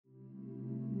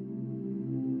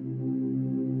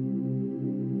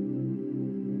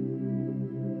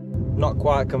Not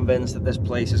quite convinced that this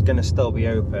place is going to still be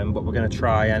open, but we're going to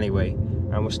try anyway.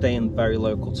 And we're staying very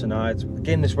local tonight.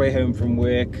 Getting this way home from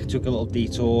work, took a little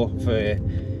detour for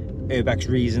urbex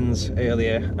reasons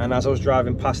earlier, and as I was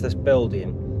driving past this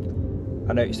building,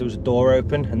 I noticed there was a door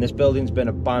open, and this building's been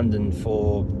abandoned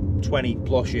for 20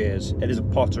 plus years. It is a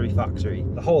pottery factory.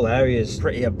 The whole area is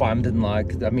pretty abandoned,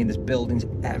 like, I mean, there's buildings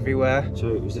everywhere. So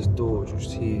it was this door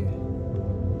just here.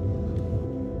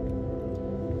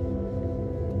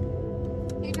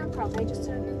 You don't probably just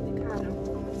turn the car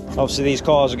on. Obviously these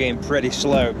cars are getting pretty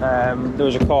slow. There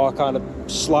was a car kind of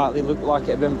slightly looked like it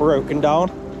had been broken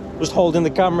down. Just holding the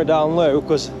camera down low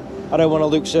because I don't want to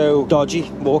look so dodgy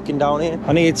walking down here.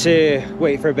 I need to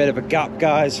wait for a bit of a gap,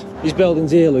 guys. These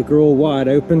buildings here look are all wide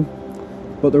open,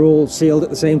 but they're all sealed at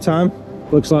the same time.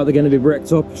 Looks like they're going to be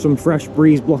bricked up. Some fresh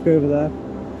breeze block over there.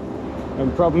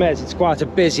 And the problem is it's quite a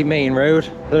busy main road.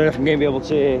 I don't know if I'm going to be able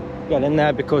to get in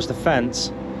there because the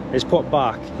fence is put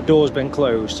back. The door's been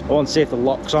closed. I want to see if the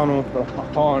lock's on, but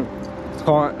I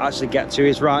can't actually get to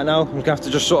it right now. I'm going to have to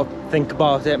just sort of think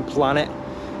about it and plan it.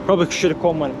 Probably should have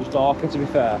come when it was darker, to be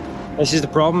fair. This is the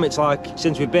problem. It's like,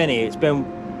 since we've been here, it's been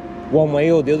one way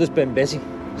or the other's been busy.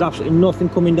 There's absolutely nothing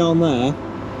coming down there.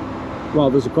 Well,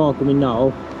 there's a car coming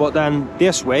now, but then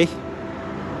this way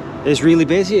is really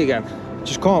busy again.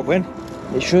 Just can't win.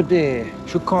 It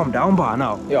should calm down by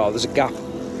now. Yeah, there's a gap.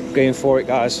 Going for it,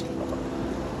 guys.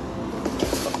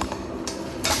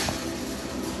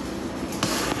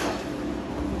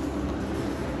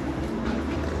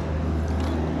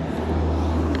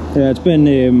 Yeah, it's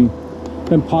been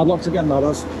padlocked again, that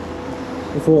has,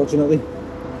 unfortunately.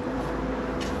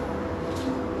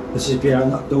 This is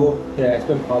behind that door. Yeah, it's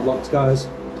been padlocked, guys.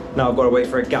 Now I've got to wait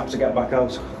for a gap to get back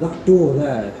out. That door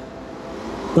there,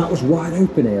 that was wide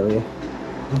open earlier.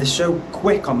 And they're so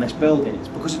quick on this building. It's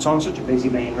because it's on such a busy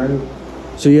main road.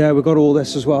 So yeah, we've got all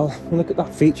this as well. And look at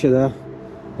that feature there.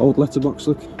 Old letterbox,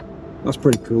 look. That's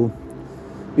pretty cool.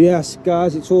 But yes,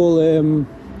 guys, it's all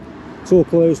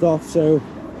closed off, so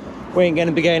we ain't going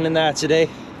to be going in there today.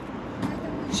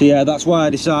 So yeah, that's why I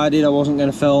decided I wasn't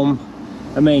going to film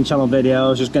a main channel video. I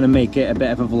was just going to make it a bit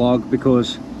of a vlog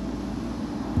because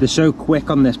they're so quick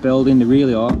on this building, they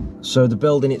really are. So the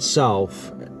building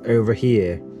itself over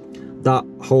here, that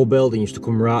whole building used to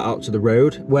come right out to the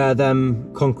road where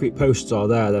them concrete posts are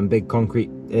there, them big concrete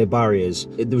barriers.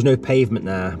 There was no pavement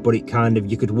there, but it kind of,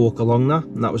 you could walk along that,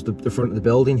 and that was the front of the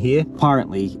building here.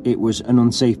 Apparently it was an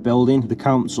unsafe building. The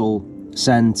council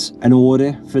sent an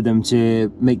order for them to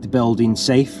make the building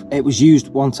safe. It was used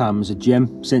one time as a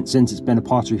gym since it's been a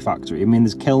pottery factory. I mean,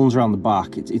 there's kilns around the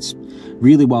back. It's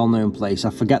really well-known place. I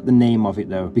forget the name of it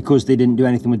though. Because they didn't do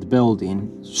anything with the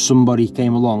building, somebody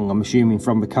came along, I'm assuming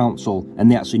from the council, and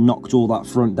they actually knocked all that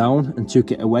front down and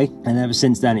took it away, and ever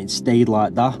since then it's stayed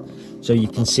like that. So you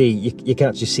can see, you can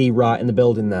actually see right in the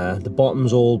building there, the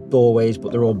bottom's all doorways,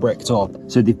 but they're all bricked up.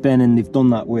 So they've been and they've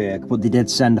done that work, but they did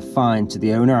send a fine to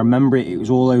the owner. I remember it was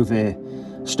all over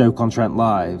Stoke-on-Trent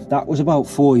Live. That was about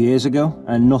 4 years ago,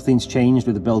 and nothing's changed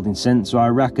with the building since. So I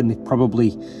reckon they've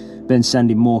probably been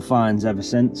sending more fines ever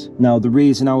since. Now, the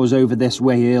reason I was over this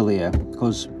way earlier,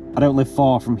 because I don't live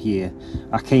far from here,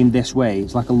 I came this way.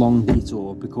 It's like a long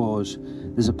detour because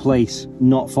there's a place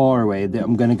not far away that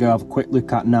I'm going to go have a quick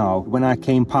look at now. When I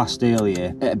came past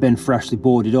earlier, it had been freshly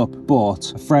boarded up,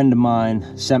 but a friend of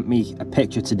mine sent me a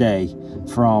picture today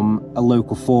from a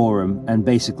local forum, and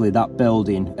basically that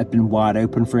building had been wide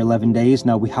open for 11 days.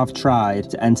 Now, we have tried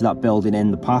to enter that building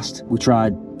in the past. We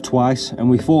tried twice and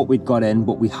we thought we'd got in,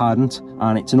 but we hadn't.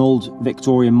 And it's an old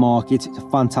Victorian market. It's a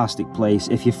fantastic place.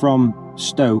 If you're from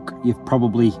Stoke, you've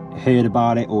probably heard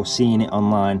about it or seen it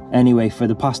online. Anyway, for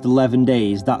the past 11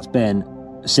 days that's been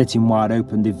sitting wide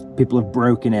open. People have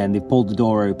broken in, they've pulled the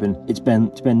door open. It's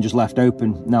been just left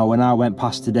open. Now, when I went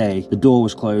past today, the door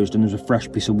was closed and there's a fresh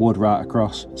piece of wood right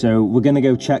across. So we're gonna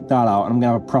go check that out, and I'm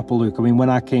gonna have a proper look. I mean,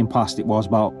 when I came past, it was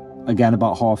about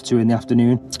 2:30 in the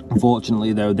afternoon.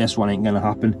 Unfortunately though, this one ain't gonna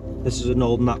happen. This is an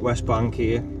old NatWest bank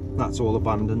here. That's all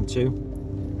abandoned too.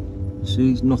 See,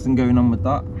 there's nothing going on with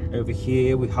that. Over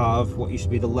here we have what used to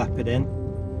be the Leopard Inn,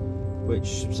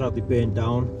 which sadly burned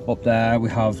down. Up there we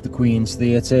have the Queen's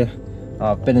Theatre.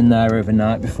 I've been in there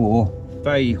overnight before.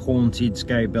 Very haunted,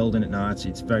 scary building at night.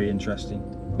 It's very interesting.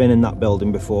 Been in that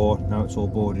building before, now it's all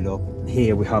boarded up.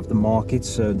 Here we have the market.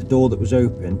 So the door that was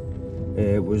open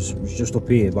was just up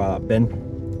here by that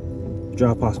bin.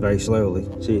 Drive past very slowly.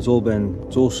 See, it's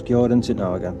all secured, isn't it,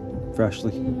 now again,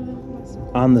 freshly.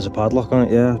 And there's a padlock on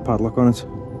it, yeah, padlock on it.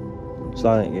 So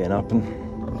that ain't gonna happen.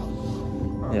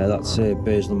 Yeah, that's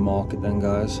Burslem Market then,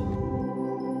 guys.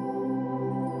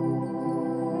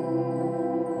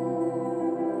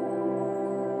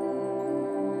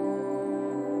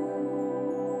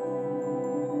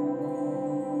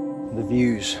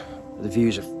 the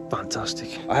views are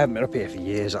fantastic. I haven't been up here for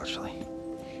years actually.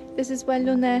 This is where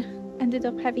Luna ended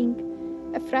up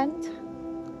having a friend.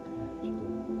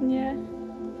 Yeah.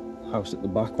 House at the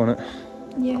back, wasn't it?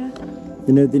 Yeah.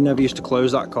 You know, they never used to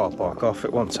close that car park off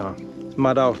at one time. It's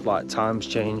mad how like times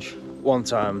change. One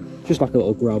time, just like a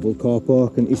little gravel car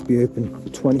park, and it used to be open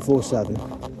 24/7.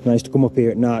 And I used to come up here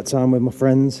at night time with my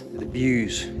friends. The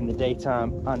views in the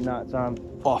daytime and night time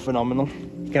are phenomenal.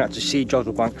 You can actually see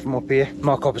Jodrell Bank from up here.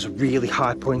 Mow Cop is a really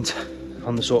high point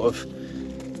on the sort of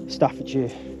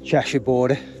Staffordshire, Cheshire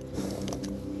border.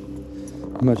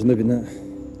 Imagine living there.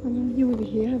 I know, you were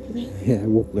here, over there. Yeah,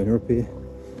 wobbling up here.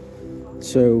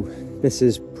 So this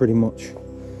is pretty much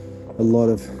a lot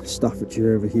of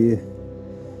Staffordshire over here.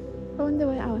 I wonder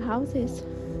where our house is.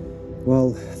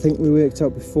 Well, I think we worked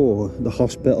out before the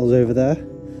hospital's over there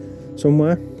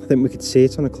somewhere. I think we could see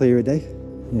it on a clearer day.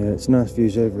 Yeah, it's nice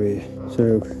views over here.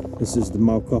 So this is the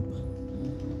Mow Cop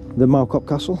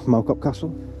Castle.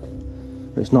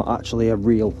 But it's not actually a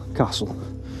real castle.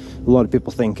 A lot of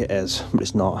people think it is, but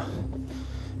it's not.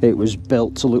 It was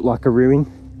built to look like a ruin,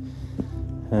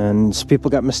 and people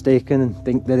get mistaken and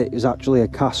think that it is actually a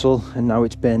castle, and now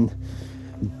it's been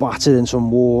battered in some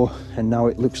war and now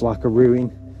it looks like a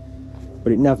ruin,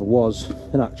 but it never was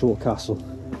an actual castle.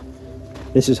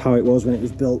 This is how it was when it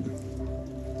was built.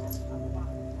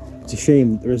 It's a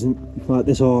shame there isn't, like,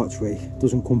 this archway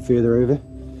doesn't come further over,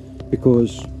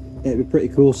 because it'd be pretty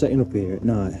cool sitting up here at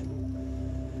night.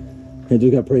 It does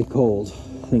get pretty cold.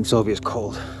 I think Sylvia's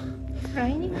cold.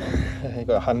 Raining? You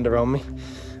got a hand around me.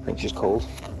 I think she's cold.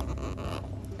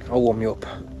 I'll warm you up.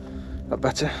 That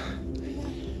better?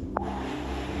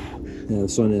 Yeah, the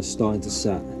sun is starting to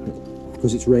set.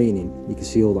 Because it's raining, you can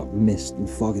see all that mist and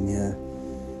fog in the air.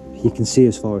 You can see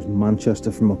as far as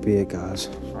Manchester from up here, guys.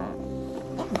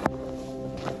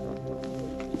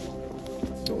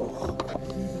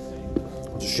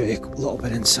 I'll just show you a little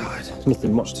bit inside. There's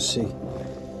nothing much to see.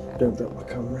 Don't drop my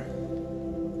camera.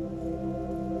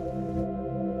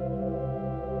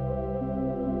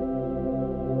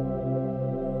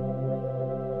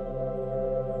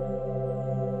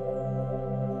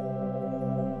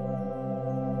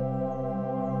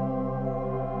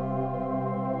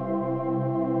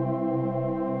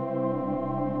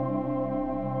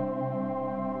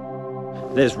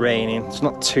 It is raining, it's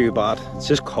not too bad. It's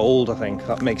just cold, I think.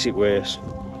 That makes it worse.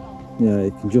 Yeah,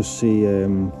 you can just see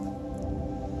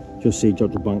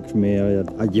Jodrell Bank from here.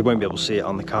 You won't be able to see it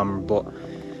on the camera, but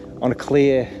on a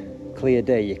clear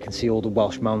day, you can see all the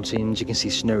Welsh mountains. You can see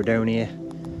Snowdonia.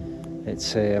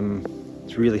 It's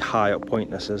really high up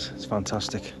point. This is. It's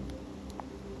fantastic.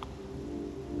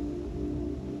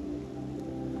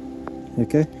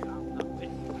 Okay.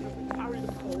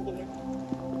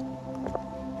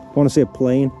 I want to see a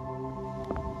plane.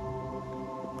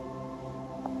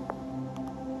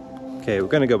 Okay, we're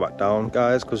going to go back down,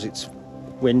 guys, because it's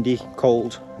windy,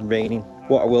 cold and raining.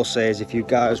 What I will say is, if you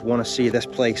guys want to see this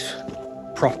place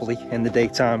properly in the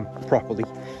daytime properly,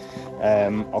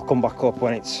 I'll come back up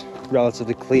when it's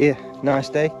relatively clear, nice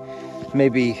day.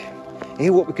 Maybe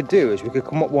here what we could do is we could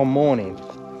come up one morning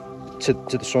to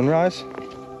the sunrise.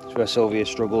 That's where Sylvia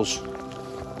struggles.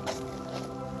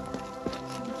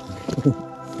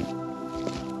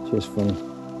 Just funny.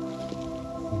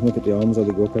 Look at the arms, how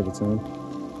they go up every time.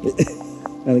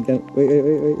 And again, wait.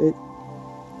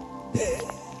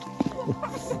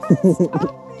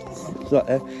 It's like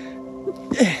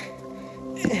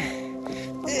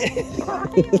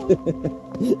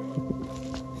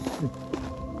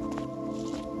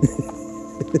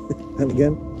and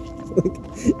again,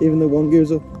 like, even the one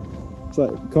goes up. It's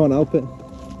like, can't help it.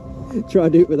 Try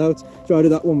to do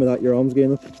that one without your arms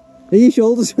going up. Are your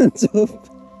shoulders went up?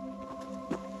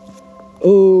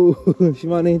 Oh, she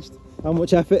managed. How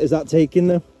much effort is that taking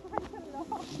though?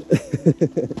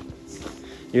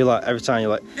 You're like, every time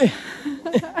you're like...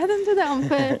 I don't do that on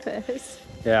purpose.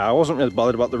 Yeah, I wasn't really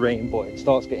bothered about the rain, but it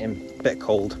starts getting a bit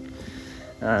cold.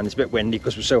 And it's a bit windy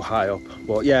because we're so high up.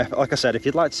 But yeah, like I said, if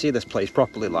you'd like to see this place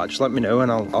properly, like, just let me know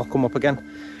and I'll come up again.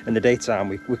 In the daytime,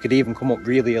 we could even come up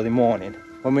really early morning.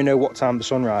 When we know what time the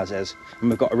sunrise is and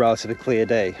we've got a relatively clear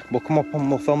day, we'll come up and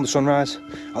we'll film the sunrise.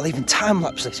 I'll even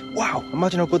time-lapse this. Wow,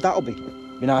 imagine how good that'll be.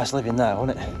 Be nice living there,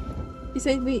 wouldn't it? You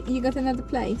said you got another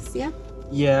place, yeah?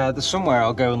 Yeah, there's somewhere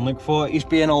I'll go and look for. It used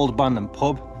to be an old abandoned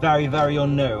pub. Very, very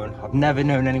unknown. I've never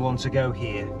known anyone to go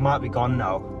here. It might be gone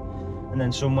now. And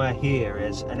then somewhere here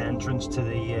is an entrance to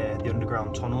the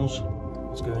underground tunnels.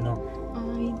 What's going on?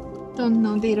 I don't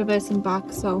know. They're reversing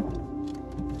back, so...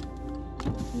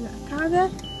 Is that a car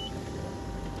there?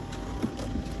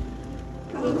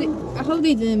 I hope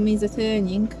they didn't miss a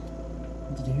turning.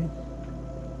 What are you doing?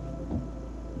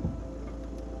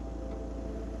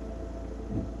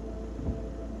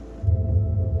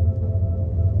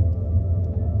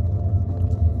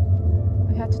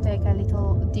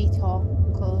 detour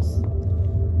because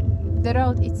the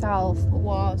road itself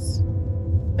was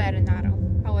very narrow.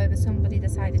 However, somebody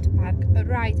decided to park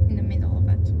right in the middle of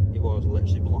it. He was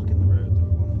literally blocking the road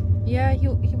though. Yeah, he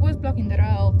was blocking the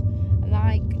road.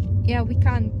 Like, yeah, we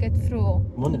can't get through.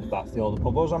 I'm wondering if that's the old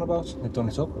pub I was on about. They've done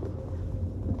it up.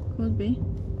 Could be.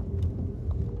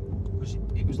 Because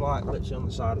it was like literally on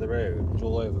the side of the road. It was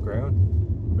all overgrown.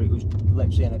 But it was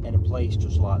literally in a place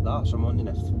just like that. So I'm wondering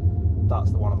if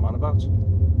that's the one I'm on about.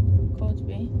 Could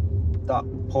be. That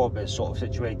pub is sort of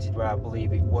situated where I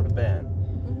believe it would have been.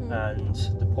 And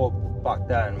the pub back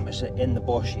then was in the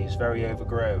bushes, very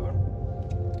overgrown.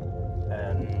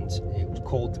 And it was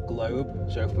called the Globe.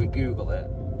 So if we Google it,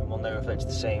 then we'll know if it's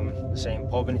the same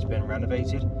pub and it's been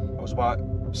renovated. I was about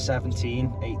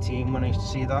 17, 18 when I used to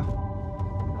see that.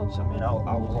 So I mean, how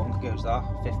long ago is that?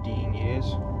 15 years?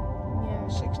 Yeah.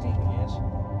 16 years?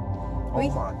 Oh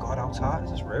my god, how tight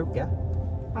is this road get?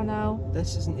 I know.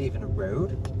 This isn't even a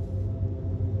road.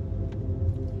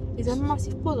 Is there a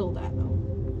massive puddle there though?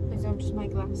 Is that just my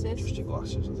glasses? Just your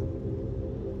glasses, I think.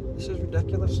 This is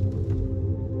ridiculous.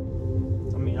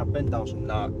 I mean, I've been down some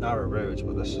narrow roads,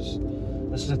 but this is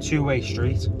a two-way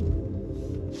street.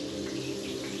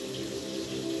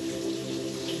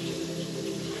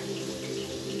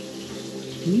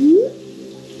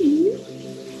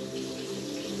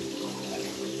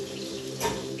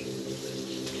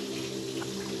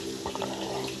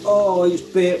 Oh, he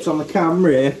just burped on the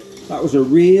camera. That was a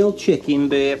real chicken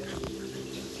burp.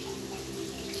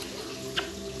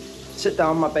 Sit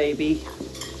down, my baby.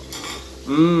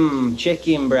 Mmm,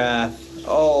 chicken breath.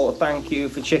 Oh, thank you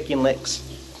for chicken licks.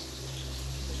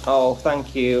 Oh,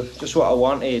 thank you. Just what I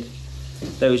wanted.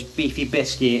 Those beefy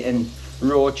biscuit and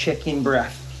raw chicken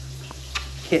breath.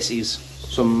 Kisses.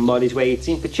 Somebody's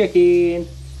waiting for chicken.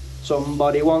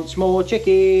 Somebody wants more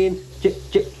chicken.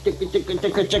 Chicken.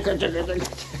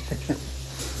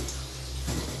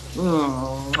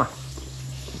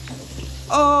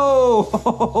 Oh!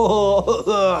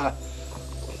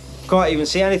 Can't even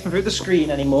see anything through the screen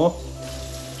anymore.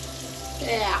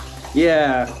 Yeah.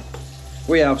 Yeah,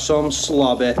 we have some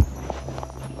slobber.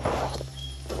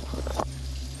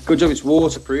 Good job it's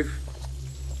waterproof.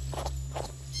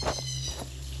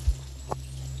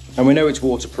 And we know it's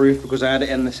waterproof because I had it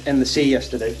in the sea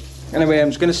yesterday. Anyway, I'm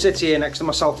just going to sit here next to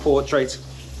my self-portrait.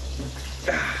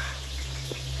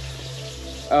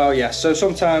 Oh yeah, so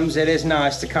sometimes it is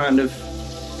nice to kind of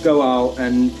go out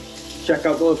and check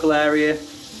out the local area.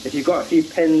 If you've got a few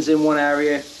pins in one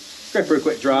area, go for a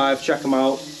quick drive, check them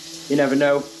out. You never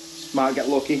know, might get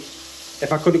lucky.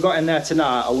 If I could have got in there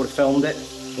tonight, I would have filmed it.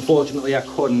 Unfortunately, I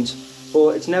couldn't. But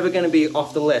it's never going to be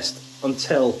off the list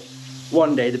until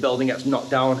one day the building gets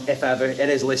knocked down, if ever. It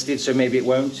is listed, so maybe it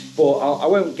won't. But I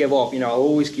won't give up, you know, I'll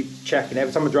always keep checking.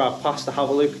 Every time I drive past to have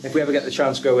a look, if we ever get the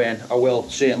chance to go in, I will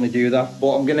certainly do that.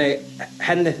 But I'm going to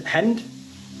end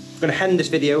this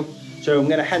video. So I'm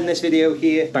going to end this video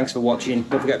here. Thanks for watching.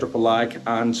 Don't forget to drop a like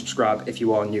and subscribe if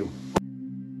you are new.